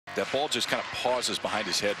That ball just kind of pauses behind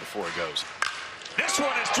his head before it goes. This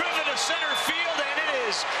one is driven to center field, and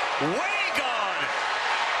it is way gone.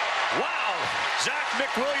 Wow. Zach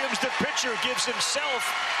McWilliams, the pitcher, gives himself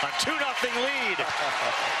a 2-0 lead.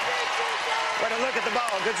 Way to look at the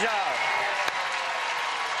ball. Good job.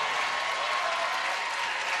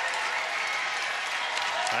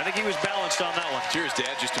 I think he was balanced on that one. Cheers,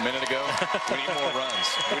 Dad, just a minute ago. We need more runs.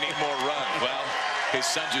 We need more runs. Well, his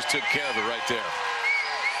son just took care of it right there.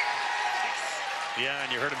 Yeah,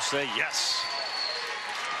 and you heard him say yes.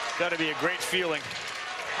 Got to be a great feeling.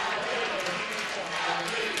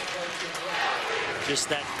 Just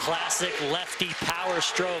that classic lefty power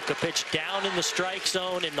stroke, a pitch down in the strike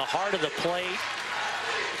zone in the heart of the plate.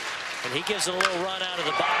 And he gives a little run out of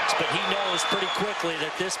the box, but he knows pretty quickly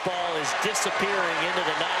that this ball is disappearing into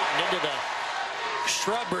the night and into the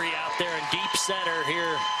shrubbery out there in deep center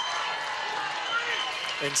here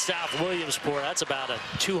in South Williamsport. That's about a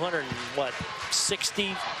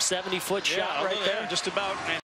 260, 70-foot shot right there. Just about.